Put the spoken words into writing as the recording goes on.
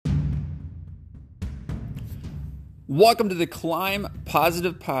Welcome to the Climb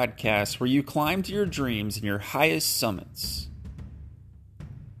Positive Podcast, where you climb to your dreams and your highest summits.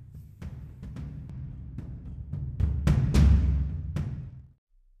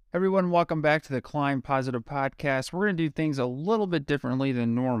 Everyone, welcome back to the Climb Positive Podcast. We're going to do things a little bit differently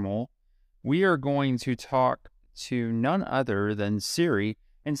than normal. We are going to talk to none other than Siri.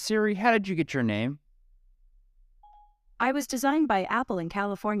 And Siri, how did you get your name? I was designed by Apple in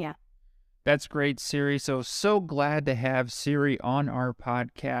California. That's great, Siri. So glad to have Siri on our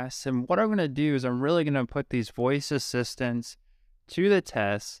podcast. And what I'm going to do is I'm really going to put these voice assistants to the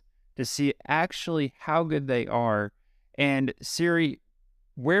test to see actually how good they are. And Siri,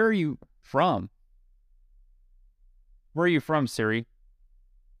 where are you from? Where are you from, Siri?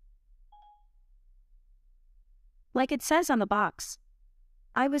 Like it says on the box,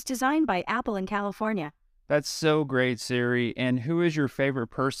 I was designed by Apple in California. That's so great, Siri. And who is your favorite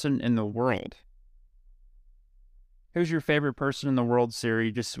person in the world? Who's your favorite person in the world,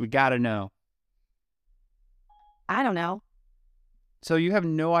 Siri? We gotta know. I don't know. So you have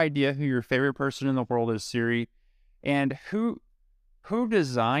no idea who your favorite person in the world is, Siri. And who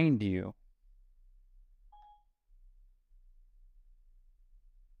designed you?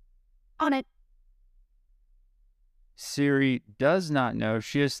 On it. Siri does not know.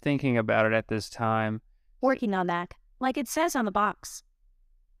 She is thinking about it at this time. Working on that. Like it says on the box,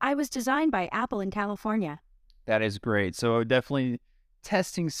 I was designed by Apple in California. That is great. So definitely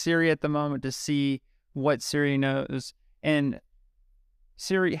testing Siri at the moment to see what Siri knows. And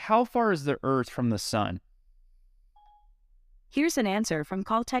Siri, how far is the Earth from the sun? Here's an answer from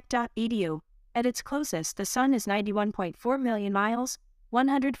caltech.edu. At its closest, the sun is 91.4 million miles,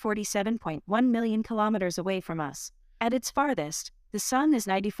 147.1 million kilometers away from us. At its farthest, the sun is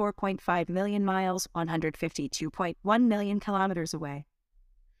 94.5 million miles, 152.1 million kilometers away.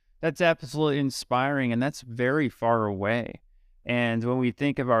 That's absolutely inspiring, and that's very far away. And when we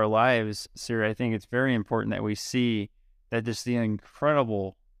think of our lives, Siri, I think it's very important that we see that just the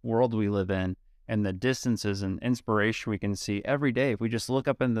incredible world we live in and the distances and inspiration we can see every day if we just look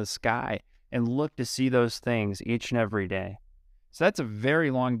up in the sky and look to see those things each and every day. So that's a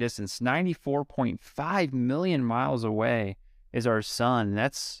very long distance. 94.5 million miles away is our sun.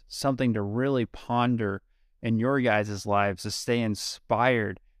 That's something to really ponder in your guys' lives, to stay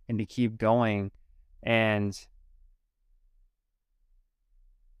inspired and to keep going. And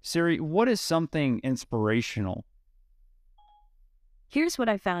Siri, what is something inspirational? Here's what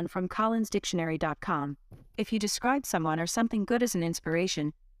I found from collinsdictionary.com. If you describe someone or something good as an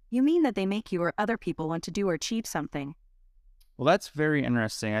inspiration, you mean that they make you or other people want to do or achieve something. Well, that's very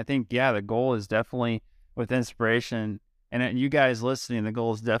interesting. I think, the goal is definitely with inspiration. And you guys listening, the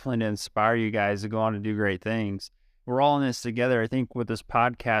goal is definitely to inspire you guys to go on to do great things. We're all in this together. I think with this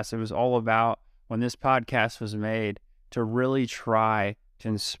podcast, it was all about, when this podcast was made, to really try to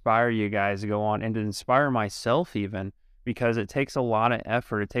inspire you guys to go on and to inspire myself even, because it takes a lot of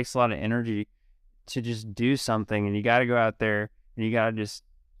effort. It takes a lot of energy to just do something. And you got to go out there and you got to just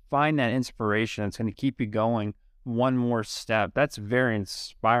find that inspiration that's going to keep you going one more step. That's very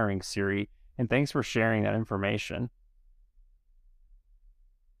inspiring, Siri. And thanks for sharing that information.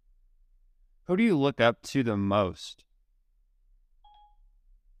 Who do you look up to the most?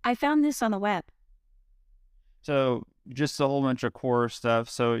 I found this on the web. So just a whole bunch of core stuff.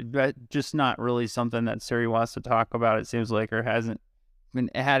 So that just not really something that Siri wants to talk about, it seems like, or hasn't been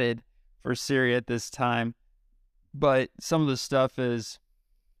added for Siri at this time. But some of the stuff is,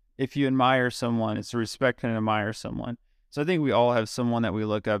 if you admire someone, it's to respect and admire someone. So I think we all have someone that we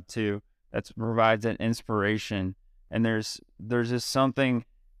look up to that provides that inspiration. And there's just something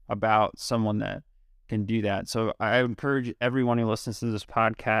about someone that can do that. So I encourage everyone who listens to this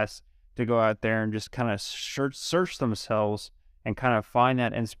podcast to go out there and just kind of search themselves and kind of find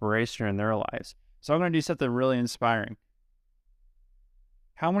that inspiration in their lives. So I'm going to do something really inspiring.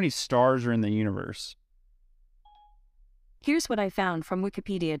 How many stars are in the universe? Here's what I found from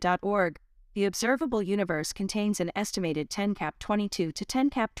wikipedia.org. The observable universe contains an estimated 10^22 to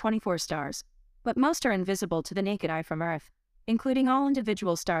 10^24 stars, but most are invisible to the naked eye from Earth, including all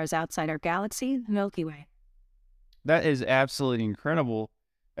individual stars outside our galaxy, the Milky Way. That is absolutely incredible.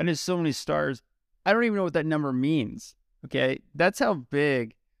 And there's so many stars. I don't even know what that number means. Okay, that's how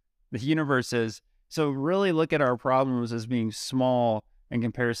big the universe is. So really look at our problems as being small in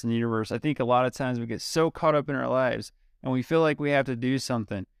comparison to the universe. I think a lot of times we get so caught up in our lives and we feel like we have to do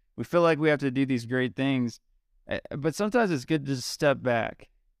something. We feel like we have to do these great things. But sometimes it's good to just step back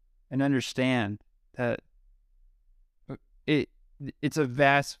and understand that it's a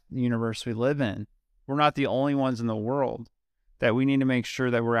vast universe we live in. We're not the only ones in the world, that we need to make sure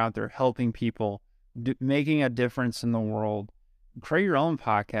that we're out there helping people, making a difference in the world. Create your own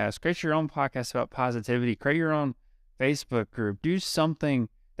podcast. Create your own podcast about positivity. Create your own Facebook group. Do something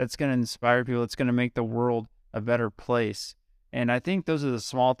that's going to inspire people. That's going to make the world a better place. And I think those are the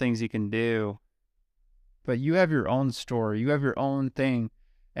small things you can do. But you have your own story. You have your own thing.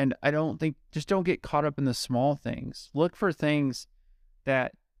 And I don't think, just don't get caught up in the small things. Look for things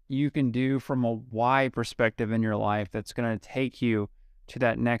that you can do from a wide perspective in your life that's going to take you to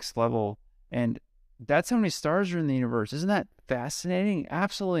that next level. And that's how many stars are in the universe. Isn't that fascinating?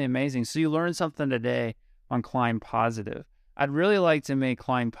 Absolutely amazing. So you learned something today on Climb Positive. I'd really like to make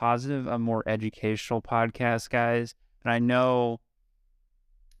Climb Positive a more educational podcast, guys. And I know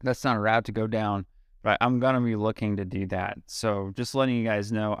that's not a route to go down, but I'm going to be looking to do that. So just letting you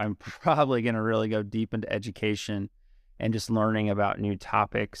guys know, I'm probably going to really go deep into education and just learning about new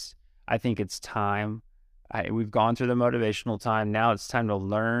topics. I think it's time. We've gone through the motivational time. Now it's time to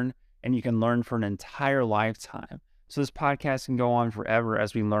learn, and you can learn for an entire lifetime. So this podcast can go on forever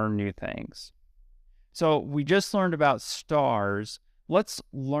as we learn new things. So we just learned about stars. Let's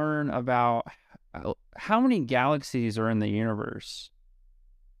learn about how many galaxies are in the universe.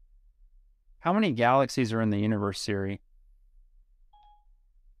 How many galaxies are in the universe, Siri?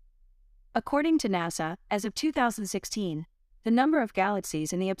 According to NASA, as of 2016, the number of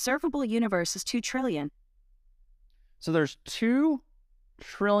galaxies in the observable universe is 2 trillion. So there's 2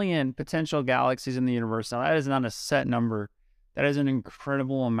 trillion potential galaxies in the universe. Now, that is not a set number. That is an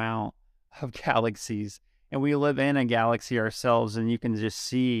incredible amount of galaxies. And we live in a galaxy ourselves, and you can just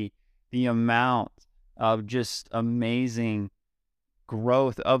see the amount of just amazing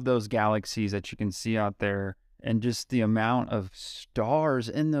growth of those galaxies that you can see out there, and just the amount of stars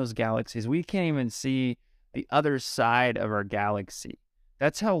in those galaxies. We can't even see the other side of our galaxy.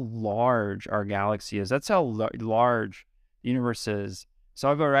 That's how large our galaxy is. That's how large the universe is. So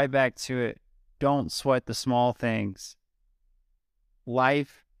I'll go right back to it. Don't sweat the small things.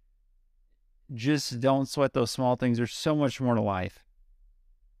 Life, just don't sweat those small things. There's so much more to life.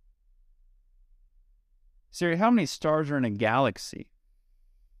 Siri, how many stars are in a galaxy?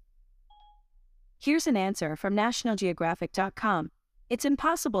 Here's an answer from nationalgeographic.com. It's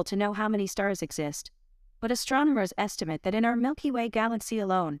impossible to know how many stars exist, but astronomers estimate that in our Milky Way galaxy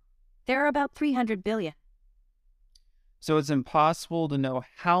alone, there are about 300 billion. So it's impossible to know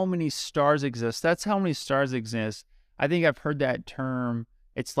how many stars exist. That's how many stars exist. I think I've heard that term.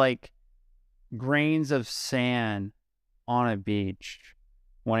 It's like grains of sand on a beach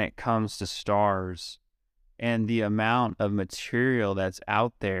when it comes to stars, and the amount of material that's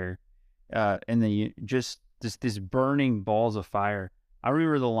out there in just these burning balls of fire. I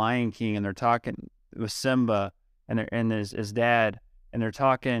remember The Lion King, and they're talking with Simba and his dad, and they're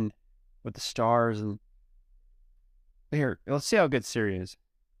talking with the stars. And here, let's see how good Siri is.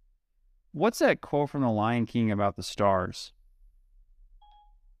 What's that quote from The Lion King about the stars?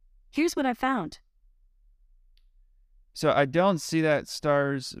 Here's what I found. So I don't see that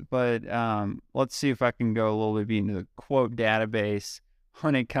stars, but let's see if I can go a little bit into the quote database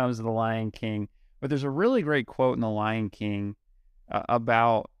when it comes to The Lion King. But there's a really great quote in The Lion King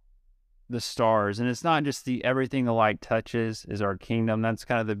about the stars. And it's not just the everything the light touches is our kingdom. That's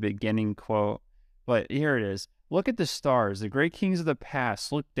kind of the beginning quote. But here it is. Look at the stars. The great kings of the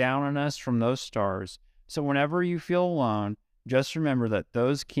past look down on us from those stars. So whenever you feel alone, just remember that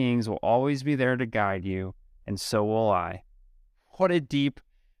those kings will always be there to guide you, and so will I. What a deep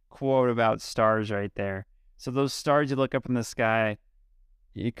quote about stars right there. So those stars you look up in the sky,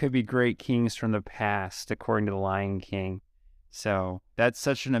 it could be great kings from the past, according to The Lion King. So that's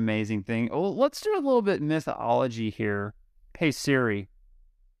such an amazing thing. Oh, let's do a little bit mythology here. Hey, Siri.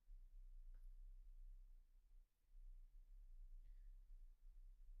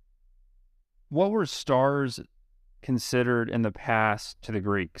 What were stars considered in the past to the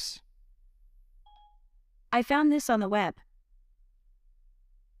Greeks? I found this on the web.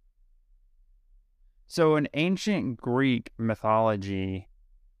 So in ancient Greek mythology,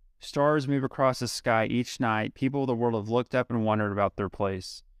 stars move across the sky each night. People of the world have looked up and wondered about their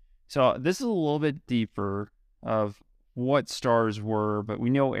place. So this is a little bit deeper of what stars were, but we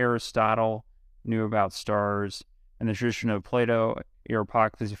know Aristotle knew about stars. In the tradition of Plato,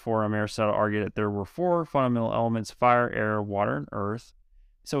 Apocalypse Forum, Aristotle argued that there were 4 fundamental elements: fire, air, water, and earth.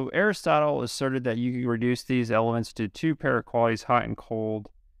 So Aristotle asserted that you could reduce these elements to 2 pair qualities, hot and cold.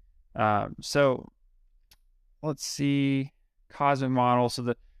 So let's see, cosmic model. So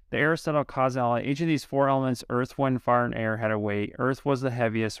the Aristotle causality, each of these 4 elements, earth, wind, fire, and air, had a weight. Earth was the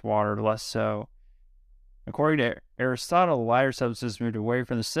heaviest, water less so. According to Aristotle, lighter substances moved away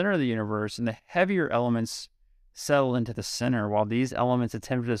from the center of the universe, and the heavier elements settle into the center. While these elements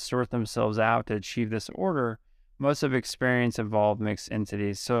attempted to sort themselves out to achieve this order, most of experience involved mixed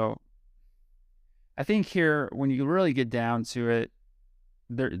entities. So I think here, when you really get down to it,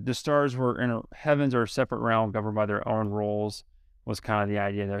 the stars were heavens are a separate realm governed by their own rules, was kind of the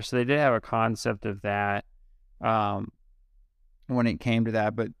idea there. So they did have a concept of that when it came to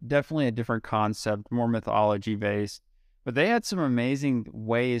that, but definitely a different concept, more mythology based. But they had some amazing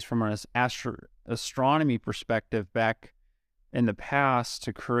ways from an astronomy perspective back in the past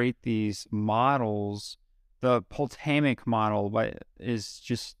to create these models. The Ptolemaic model is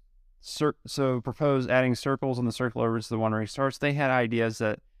just so propose adding circles on the circle orbits of the wandering stars. They had ideas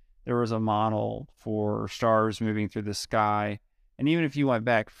that there was a model for stars moving through the sky. And even if you went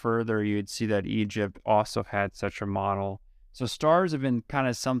back further, you'd see that Egypt also had such a model. So stars have been kind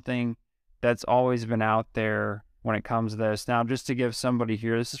of something that's always been out there when it comes to this. Now, just to give somebody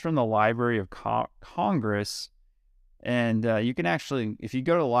here, this is from the Library of Congress. And you can actually, if you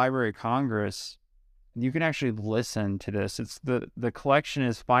go to the Library of Congress, you can actually listen to this. It's the collection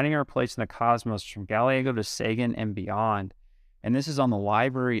is Finding Our Place in the Cosmos from Galileo to Sagan and Beyond. And this is on the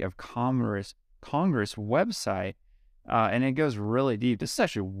Library of Congress website. And it goes really deep. This is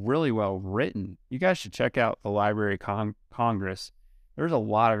actually really well written. You guys should check out the Library of Congress. There's a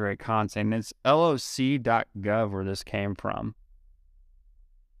lot of great content. And it's loc.gov where this came from.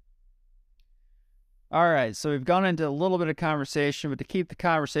 All right, so we've gone into a little bit of conversation, but to keep the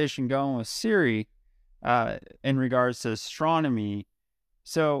conversation going with Siri in regards to astronomy,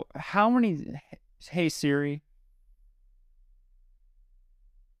 so hey Siri,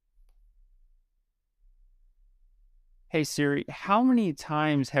 how many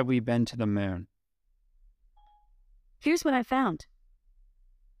times have we been to the moon? Here's what I found.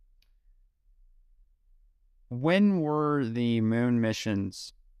 When were the moon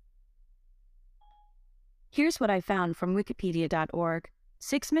missions? Here's what I found from wikipedia.org.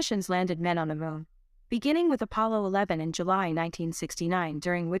 6 missions landed men on the moon, beginning with Apollo 11 in July 1969,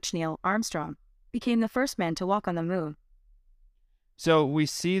 during which Neil Armstrong became the first man to walk on the moon. So we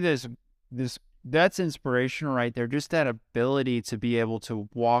see this that's inspirational right there, just that ability to be able to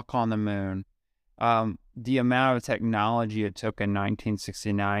walk on the moon. The amount of technology it took in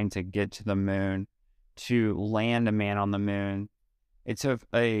 1969 to get to the moon, to land a man on the moon. It took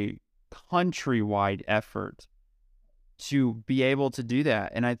a countrywide effort to be able to do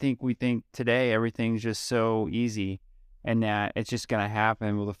that. And I think we think today everything's just so easy and that it's just going to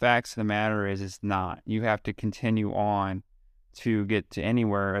happen. Well, the facts of the matter is it's not. You have to continue on to get to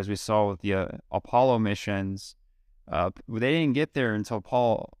anywhere, as we saw with the Apollo missions. They didn't get there until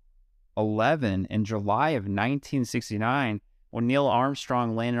Apollo 11 in July of 1969 when Neil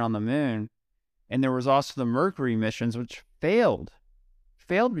Armstrong landed on the moon. And there was also the Mercury missions, which failed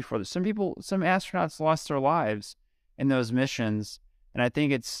before this. Some astronauts lost their lives in those missions. And I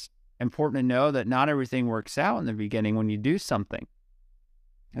think it's important to know that not everything works out in the beginning when you do something.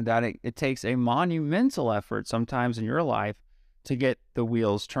 And that it takes a monumental effort sometimes in your life to get the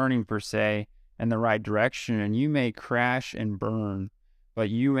wheels turning, per se, in the right direction. And you may crash and burn, but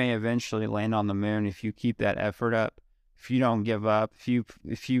you may eventually land on the moon if you keep that effort up, if you don't give up,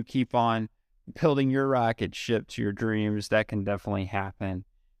 if you keep on building your rocket ship to your dreams. That can definitely happen.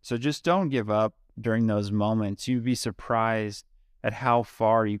 So just don't give up during those moments. You'd be surprised at how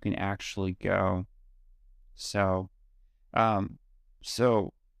far you can actually go. So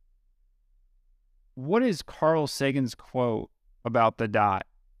what is Carl Sagan's quote about the dot?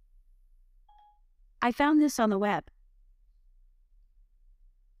 I found this on the web.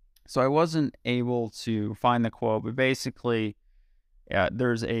 So I wasn't able to find the quote, but basically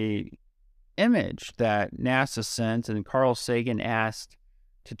there's a image that NASA sent, and Carl Sagan asked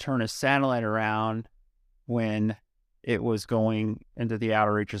to turn a satellite around when it was going into the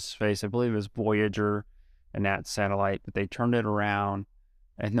outer reaches of space. I believe it was Voyager and that satellite, but they turned it around,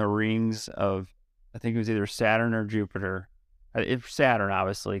 and the rings of, I think it was either Saturn or Jupiter. It's Saturn,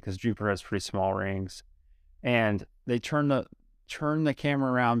 obviously, because Jupiter has pretty small rings. And they turned the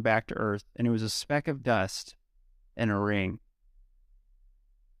camera around back to Earth, and it was a speck of dust in a ring.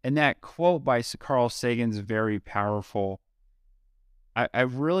 And that quote by Carl Sagan is very powerful. I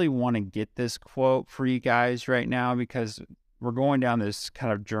really want to get this quote for you guys right now because we're going down this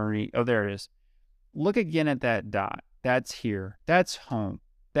kind of journey. Oh, there it is. Look again at that dot. That's here. That's home.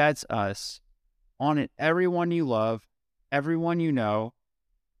 That's us. On it, everyone you love, everyone you know,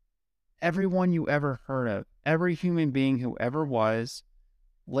 everyone you ever heard of, every human being who ever was,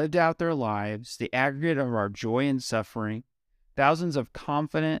 lived out their lives, the aggregate of our joy and suffering, thousands of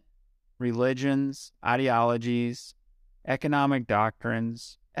confident religions, ideologies, economic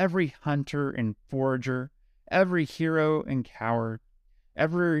doctrines, every hunter and forager, every hero and coward,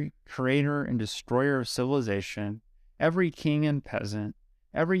 every creator and destroyer of civilization, every king and peasant,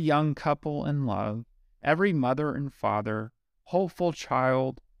 every young couple in love, every mother and father, hopeful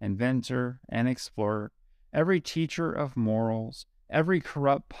child, inventor and explorer, every teacher of morals, every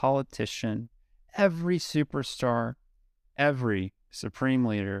corrupt politician, every superstar, every supreme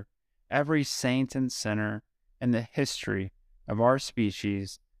leader, every saint and sinner in the history of our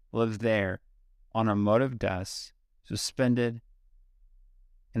species live there on a mote of dust, suspended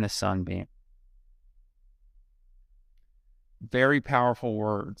in a sunbeam. Very powerful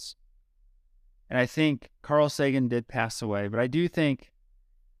words. And I think Carl Sagan did pass away, but I do think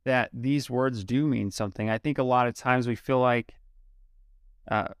that these words do mean something. I think a lot of times we feel like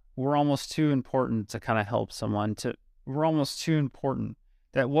we're almost too important to kind of help someone. We're almost too important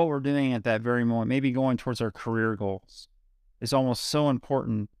that what we're doing at that very moment, maybe going towards our career goals, is almost so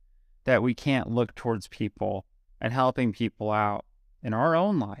important that we can't look towards people and helping people out in our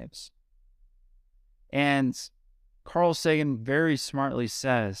own lives. And Carl Sagan very smartly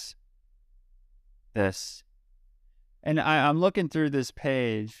says this. And I'm looking through this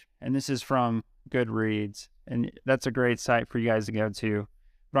page, and this is from Goodreads, and that's a great site for you guys to go to.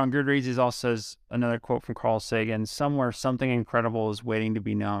 But on Goodreads, he also says another quote from Carl Sagan: somewhere something incredible is waiting to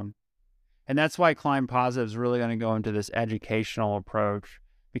be known. And that's why Climb Positive is really going to go into this educational approach,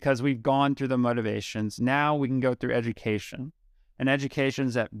 because we've gone through the motivations. Now we can go through education, and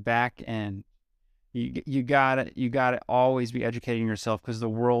education's at back end. You gotta always be educating yourself, because the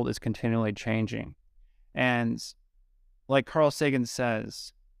world is continually changing. And like Carl Sagan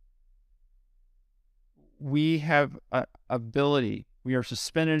says, we have an ability. We are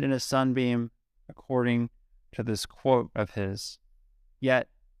suspended in a sunbeam, according to this quote of his. Yet,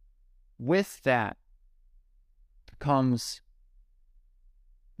 with that comes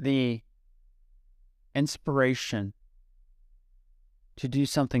the inspiration to do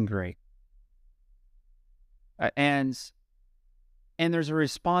something great. And there's a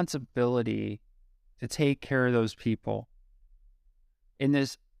responsibility to take care of those people in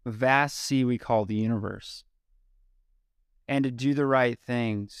this vast sea we call the universe, and to do the right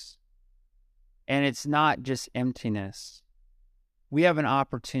things. And it's not just emptiness. We have an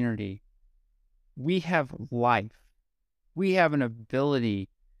opportunity. We have life. We have an ability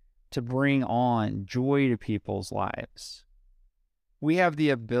to bring on joy to people's lives. We have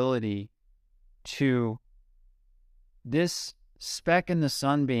the ability to, this speck in the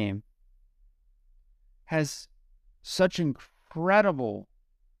sunbeam has such incredible,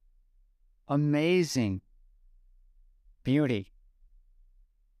 amazing beauty.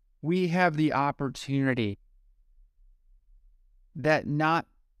 We have the opportunity that not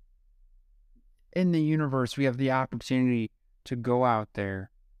in the universe, we have the opportunity to go out there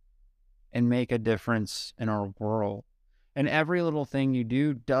and make a difference in our world. And every little thing you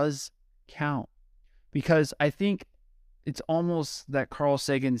do does count, because I think it's almost that Carl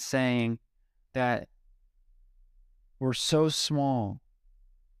Sagan saying that we're so small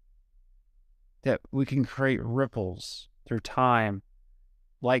that we can create ripples through time,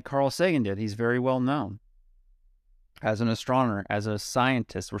 like Carl Sagan did. He's very well known as an astronomer, as a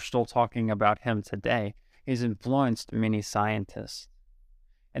scientist. We're still talking about him today. He's influenced many scientists.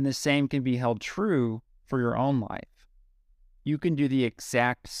 And the same can be held true for your own life. You can do the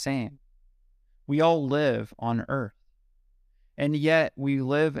exact same. We all live on Earth. And yet we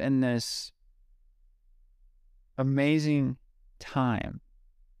live in this amazing time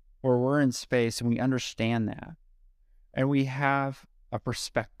where we're in space, and we understand that. And we have a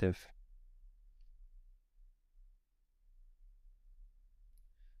perspective.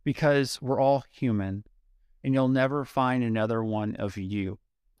 Because we're all human, and you'll never find another one of you.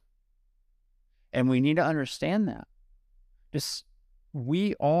 And we need to understand that.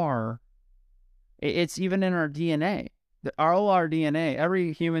 We are, it's even in our DNA. All our DNA,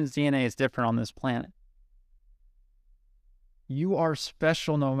 every human's DNA is different on this planet. You are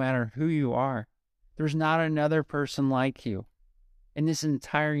special no matter who you are. There's not another person like you in this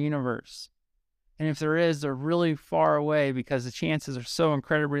entire universe. And if there is, they're really far away, because the chances are so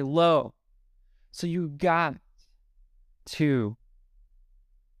incredibly low. So you got to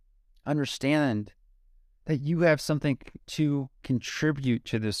understand that you have something to contribute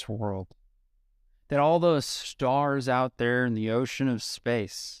to this world. That all those stars out there in the ocean of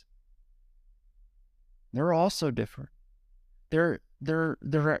space, they're also different.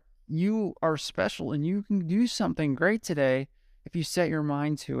 You are special, and you can do something great today if you set your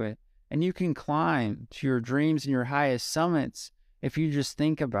mind to it. And you can climb to your dreams and your highest summits if you just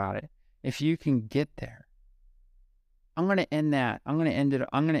think about it. If you can get there. I'm going to end that. I'm going to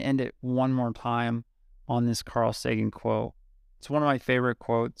end it one more time on this Carl Sagan quote. It's one of my favorite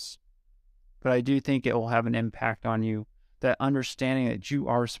quotes, but I do think it will have an impact on you, that understanding that you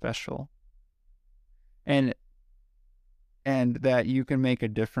are special and that you can make a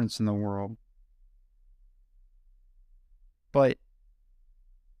difference in the world. But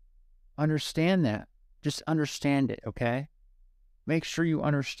understand that. Just understand it, okay? Make sure you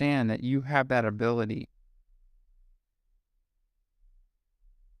understand that you have that ability.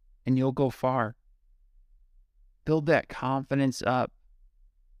 And you'll go far. Build that confidence up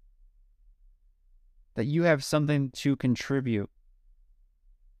that you have something to contribute.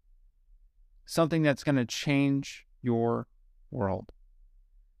 Something that's going to change your world.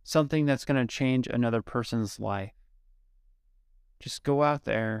 Something that's going to change another person's life. Just go out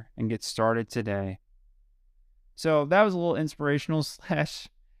there and get started today. So that was a little inspirational slash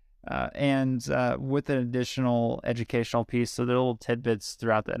and with an additional educational piece. So there are little tidbits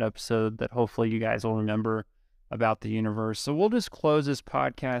throughout that episode that hopefully you guys will remember about the universe. So we'll just close this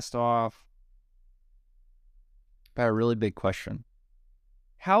podcast off by a really big question.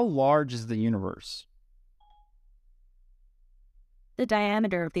 How large is the universe? The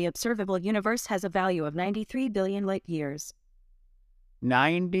diameter of the observable universe has a value of 93 billion light years.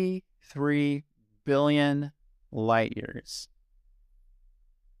 93 billion light years.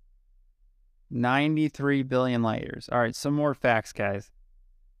 93 billion light years. All right, some more facts, guys.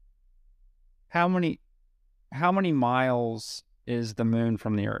 How many miles is the moon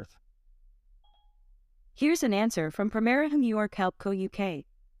from the Earth? Here's an answer from Primera York Helpco UK.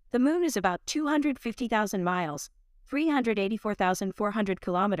 The moon is about 250,000 miles, 384,400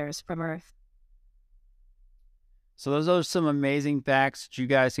 kilometers from Earth. So those are some amazing facts that you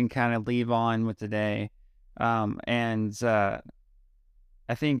guys can kind of leave on with today. I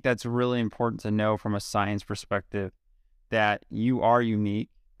think that's really important to know from a science perspective, that you are unique,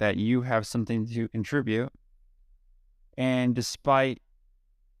 that you have something to contribute. And despite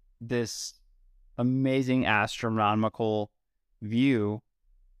this amazing astronomical view,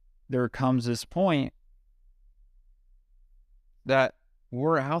 there comes this point that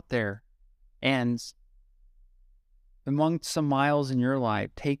we're out there, and amongst some miles in your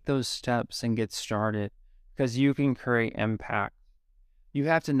life, take those steps and get started, because you can create impact. You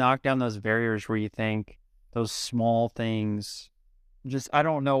have to knock down those barriers where you think those small things, I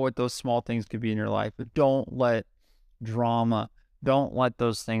don't know what those small things could be in your life, but don't let drama, don't let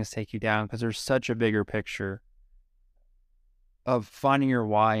those things take you down, because there's such a bigger picture of finding your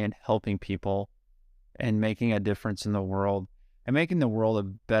why and helping people and making a difference in the world and making the world a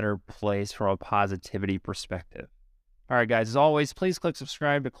better place from a positivity perspective. All right, guys, as always, please click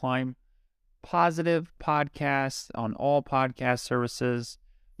subscribe to Climb Positive Podcast on all podcast services.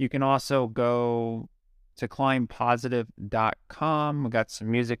 You can also go to climbpositive.com. We got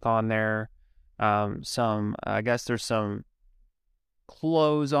some music on there. I guess there's some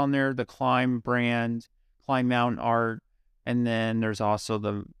clothes on there, the Climb brand, Climb Mountain Art. And then there's also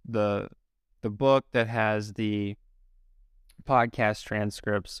the book that has the podcast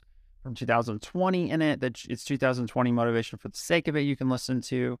transcripts from 2020 in it. That it's 2020 motivation for the sake of it. You can listen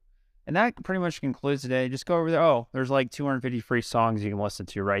to, and that pretty much concludes today. Just go over there. Oh, there's like 250 free songs you can listen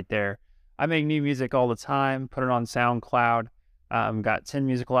to right there. I make new music all the time. Put it on SoundCloud. Got 10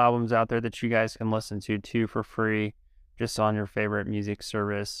 musical albums out there that you guys can listen to too for free, just on your favorite music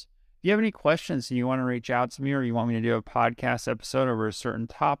service. If you have any questions and you want to reach out to me, or you want me to do a podcast episode over a certain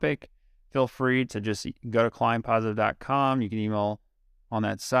topic, feel free to just go to climbpositive.com. You can email on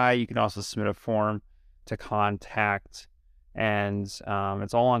that site. You can also submit a form to contact, and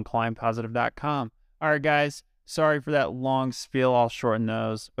it's all on climbpositive.com. All right, guys. Sorry for that long spiel. I'll shorten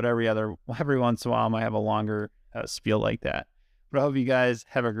those, but every once in a while I might have a longer spiel like that. But I hope you guys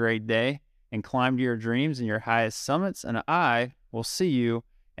have a great day and climb to your dreams and your highest summits. And I will see you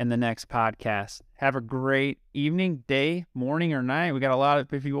in the next podcast. Have a great evening, day, morning, or night. We got a lot of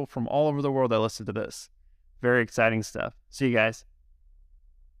people from all over the world that listen to this. Very exciting stuff. See you guys.